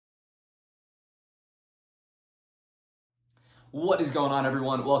What is going on,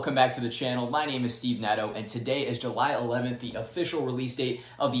 everyone? Welcome back to the channel. My name is Steve Natto, and today is July 11th, the official release date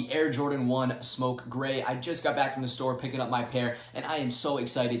of the Air Jordan 1 Smoke Gray. I just got back from the store picking up my pair, and I am so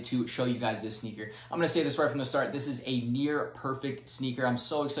excited to show you guys this sneaker. I'm going to say this right from the start. This is a near perfect sneaker. I'm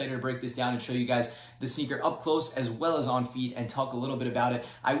so excited to break this down and show you guys the sneaker up close as well as on feet and talk a little bit about it.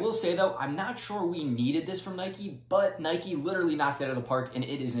 I will say, though, I'm not sure we needed this from Nike, but Nike literally knocked it out of the park, and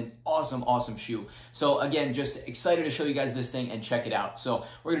it is an awesome, awesome shoe. So, again, just excited to show you guys this thing and check it out. So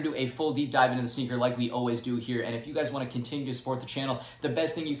we're gonna do a full deep dive into the sneaker like we always do here. And if you guys want to continue to support the channel, the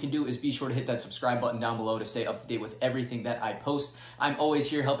best thing you can do is be sure to hit that subscribe button down below to stay up to date with everything that I post. I'm always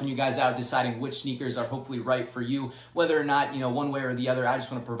here helping you guys out, deciding which sneakers are hopefully right for you, whether or not, one way or the other. I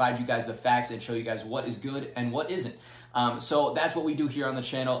just want to provide you guys the facts and show you guys what is good and what isn't. So that's what we do here on the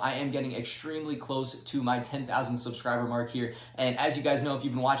channel. I am getting extremely close to my 10,000 subscriber mark here. And as you guys know, if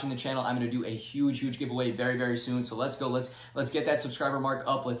you've been watching the channel, I'm going to do a huge giveaway very, very soon. So let's go. Let's get that subscriber mark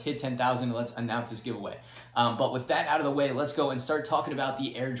up. Let's hit 10,000 and let's announce this giveaway. But with that out of the way, let's go and start talking about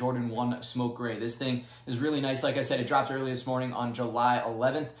the Air Jordan 1 Smoke Gray. This thing is really nice. Like I said, it dropped early this morning on July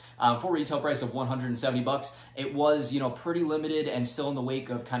 11th for retail price of $170. It was, pretty limited and still in the wake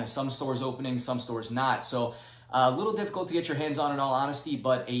of kind of some stores opening, some stores not. So a little difficult to get your hands on in all honesty,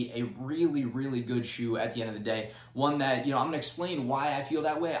 but a really good shoe at the end of the day. One that, I'm going to explain why I feel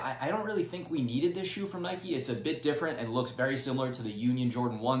that way. I don't really think we needed this shoe from Nike. It's a bit different and looks very similar to the Union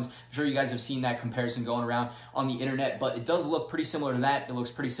Jordan 1s. I'm sure you guys have seen that comparison going around on the internet, but it does look pretty similar to that. It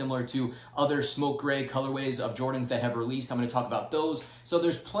looks pretty similar to other smoke gray colorways of Jordans that have released. I'm going to talk about those. So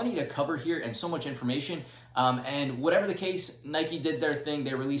there's plenty to cover here and so much information. And whatever the case, Nike did their thing.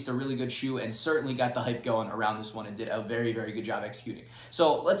 They released a really good shoe and certainly got the hype going around this one and did a very good job executing.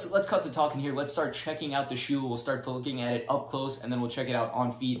 So let's cut the talking here. Let's start checking out the shoe. We'll start looking at it up close and then we'll check it out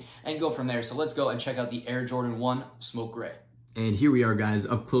on feet and go from there. So let's go and check out the Air Jordan 1 Smoke Gray. And here we are, guys,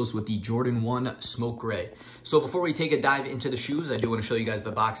 up close with the Jordan 1 Smoke Gray. So before we take a dive into the shoes, I do want to show you guys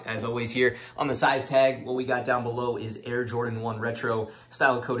the box as always here. On the size tag, what we got down below is Air Jordan 1 Retro.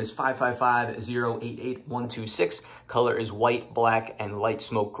 Style code is 555088126. Color is white, black, and light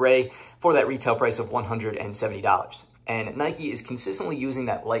smoke gray for that retail price of $170. And Nike is consistently using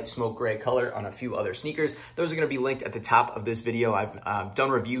that light smoke gray color on a few other sneakers. Those are going to be linked at the top of this video. I've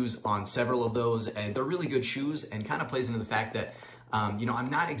done reviews on several of those, and they're really good shoes and kind of plays into the fact that I'm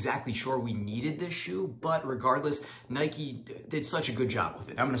not exactly sure we needed this shoe, but regardless, Nike did such a good job with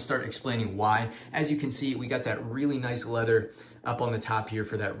it. I'm going to start explaining why. As you can see, we got that really nice leather up on the top here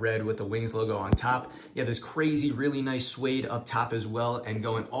for that red with the Wings logo on top. You have this crazy, really nice suede up top as well and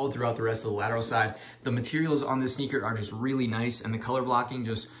going all throughout the rest of the lateral side. The materials on this sneaker are just really nice and the color blocking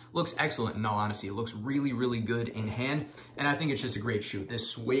just looks excellent in all honesty. It looks really good in hand and I think it's just a great shoe.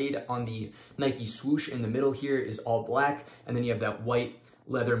 This suede on the Nike swoosh in the middle here is all black and then you have that white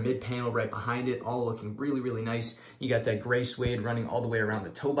leather mid panel right behind it, all looking really nice. You got that gray suede running all the way around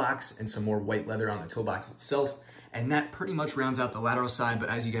the toe box and some more white leather on the toe box itself. And that pretty much rounds out the lateral side, but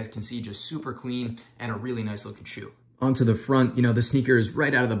as you guys can see, just super clean and a really nice looking shoe. Onto the front, the sneaker is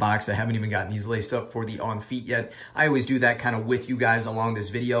right out of the box. I haven't even gotten these laced up for the on feet yet. I always do that kind of with you guys along this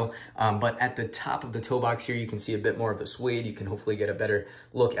video, but at the top of the toe box here, you can see a bit more of the suede. You can hopefully get a better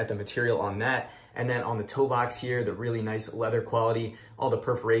look at the material on that. And then on the toe box here, the really nice leather quality, all the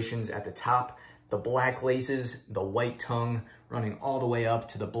perforations at the top, the black laces, the white tongue running all the way up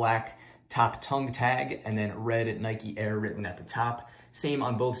to the black top tongue tag, and then red Nike Air written at the top. Same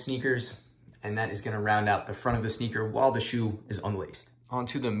on both sneakers, and that is going to round out the front of the sneaker while the shoe is unlaced.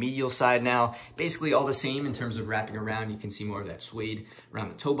 Onto the medial side now, basically all the same in terms of wrapping around. You can see more of that suede around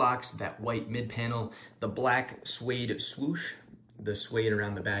the toe box, that white mid panel, the black suede swoosh, the suede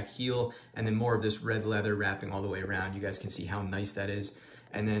around the back heel, and then more of this red leather wrapping all the way around. You guys can see how nice that is.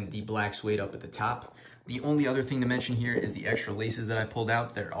 And then the black suede up at the top. The only other thing to mention here is the extra laces that I pulled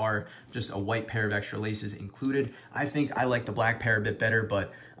out. There are just a white pair of extra laces included. I think I like the black pair a bit better,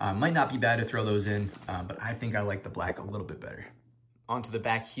 but might not be bad to throw those in, but I think I like the black a little bit better. Onto the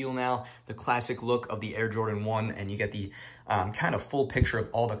back heel now, the classic look of the Air Jordan 1, and you get the kind of full picture of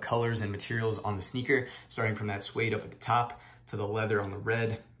all the colors and materials on the sneaker, starting from that suede up at the top to the leather on the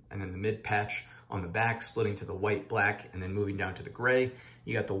red, and then the mid patch on the back, splitting to the white, black, and then moving down to the gray.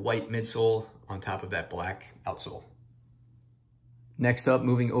 You got the white midsole on top of that black outsole. Next up,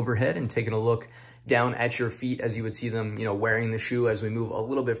 moving overhead and taking a look down at your feet as you would see them, wearing the shoe. As we move a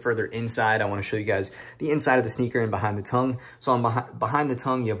little bit further inside, I want to show you guys the inside of the sneaker and behind the tongue. So on behind the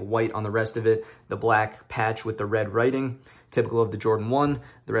tongue, you have white on the rest of it, the black patch with the red writing, typical of the Jordan 1,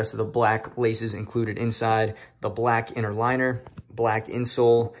 the rest of the black laces included inside, the black inner liner, black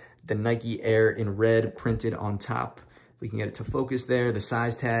insole, the Nike Air in red printed on top, we can get it to focus there, the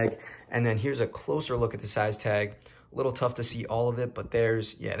size tag. And then here's a closer look at the size tag. A little tough to see all of it, but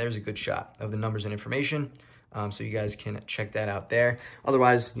there's a good shot of the numbers and information. So you guys can check that out there.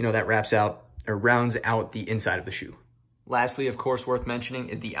 Otherwise, you know, that rounds out the inside of the shoe. Lastly, of course, worth mentioning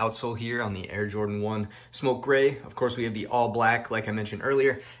is the outsole here on the Air Jordan 1 Smoke Gray. Of course, we have the all black, like I mentioned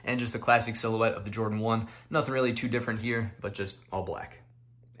earlier, and just the classic silhouette of the Jordan 1. Nothing really too different here, but just all black.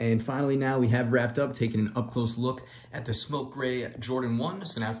 And finally, now we have wrapped up, taking an up-close look at the Smoke Gray Jordan 1.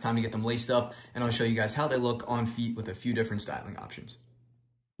 So now it's time to get them laced up, and I'll show you guys how they look on feet with a few different styling options.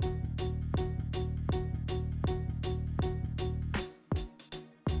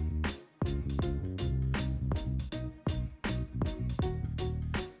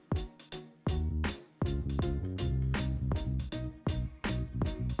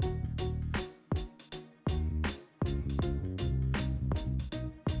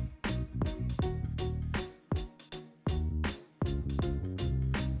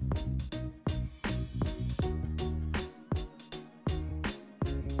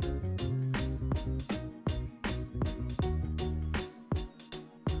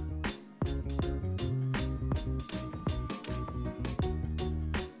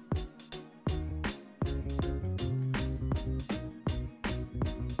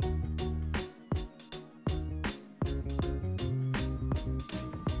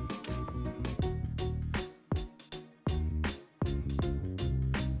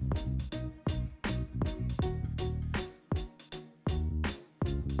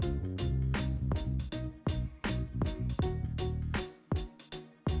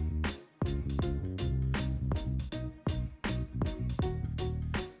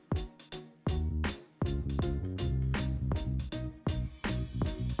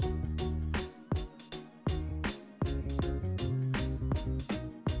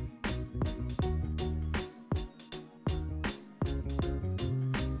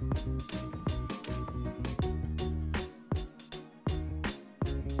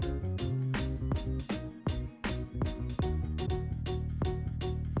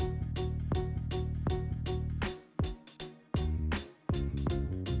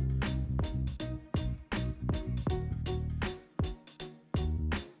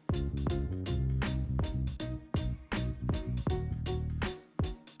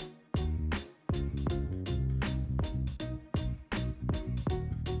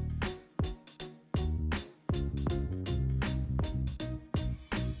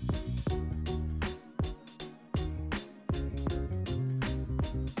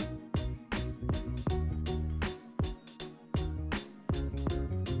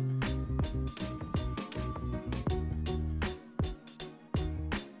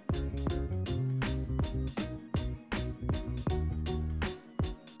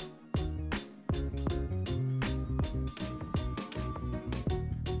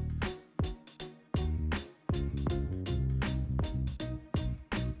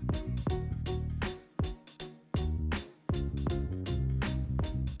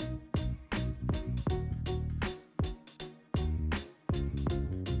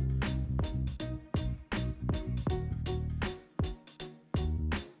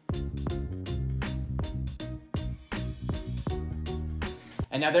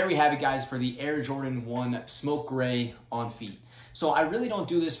 And now there we have it, guys, for the Air Jordan 1 Smoke Gray on feet. So I really don't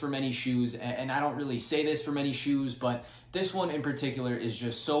do this for many shoes, and I don't really say this for many shoes, but this one in particular is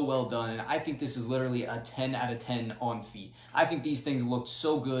just so well done, and I think this is literally a 10 out of 10 on feet. I think these things look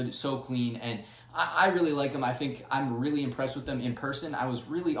so good, so clean, and I really like them. I think I'm really impressed with them in person. I was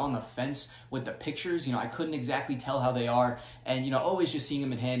really on the fence with the pictures. You know, I couldn't exactly tell how they are, and, you know, always just seeing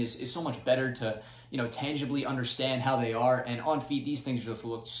them in hand is so much better to, you know, tangibly understand how they are. And on feet, these things just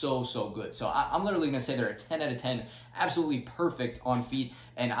look so, so good. So I'm literally gonna say they're a 10 out of 10, absolutely perfect on feet,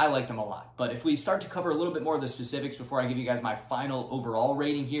 and I like them a lot. But if we start to cover a little bit more of the specifics before I give you guys my final overall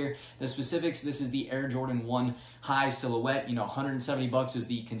rating here, the specifics, this is the Air Jordan 1 High Silhouette. You know, $170 is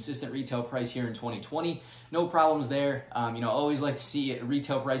the consistent retail price here in 2020. No problems there. You know, always like to see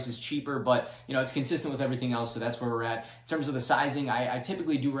retail prices cheaper, but, you know, it's consistent with everything else, so that's where we're at. In terms of the sizing, I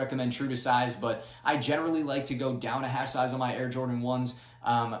typically do recommend true to size, but I generally like to go down a half size on my Air Jordan 1s.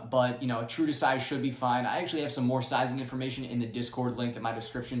 But, you know, true to size should be fine. I actually have some more sizing information in the Discord linked in my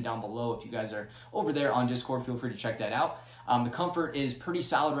description down below. If you guys are over there on Discord, feel free to check that out. The comfort is pretty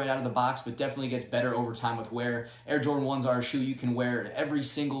solid right out of the box, but definitely gets better over time with wear. Air Jordan 1s are a shoe you can wear every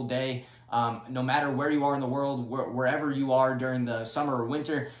single day. No matter where you are in the world, wherever you are during the summer or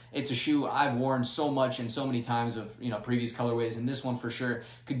winter, it's a shoe I've worn so much and so many times of, previous colorways, and this one for sure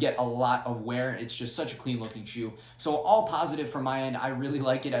could get a lot of wear. It's just such a clean looking shoe. So all positive from my end. I really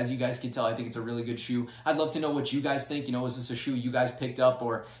like it. As you guys can tell, I think it's a really good shoe. I'd love to know what you guys think. Is this a shoe you guys picked up,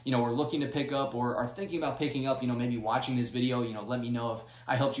 or, are looking to pick up, or are thinking about picking up, maybe watching this video? Let me know if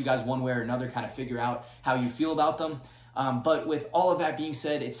I helped you guys one way or another kind of figure out how you feel about them. But with all of that being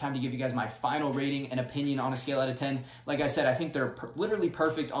said, it's time to give you guys my final rating and opinion on a scale out of 10. Like I said, I think they're literally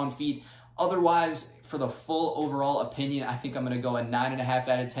perfect on feet. Otherwise, for the full overall opinion, I think I'm going to go a 9.5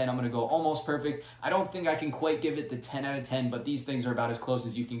 out of 10. I'm going to go almost perfect. I don't think I can quite give it the 10 out of 10, but these things are about as close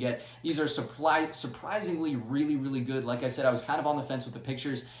as you can get. These are surprisingly really, really good. Like I said, I was kind of on the fence with the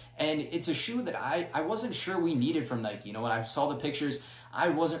pictures, and it's a shoe that I wasn't sure we needed from Nike. When I saw the pictures, I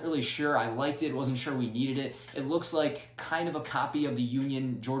wasn't really sure I liked it, wasn't sure we needed it. It looks like kind of a copy of the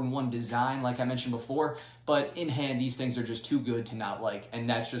Union Jordan 1 design, like I mentioned before, but in hand, these things are just too good to not like, and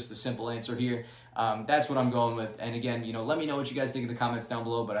that's just the simple answer here. That's what I'm going with. And again, let me know what you guys think in the comments down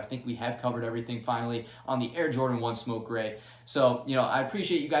below, but I think we have covered everything finally on the Air Jordan 1 Smoke Gray. So, I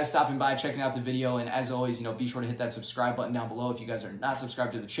appreciate you guys stopping by, checking out the video, and as always, be sure to hit that subscribe button down below if you guys are not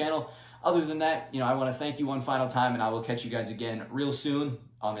subscribed to the channel. Other than that, I want to thank you one final time, and I will catch you guys again real soon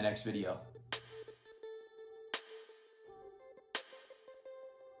on the next video.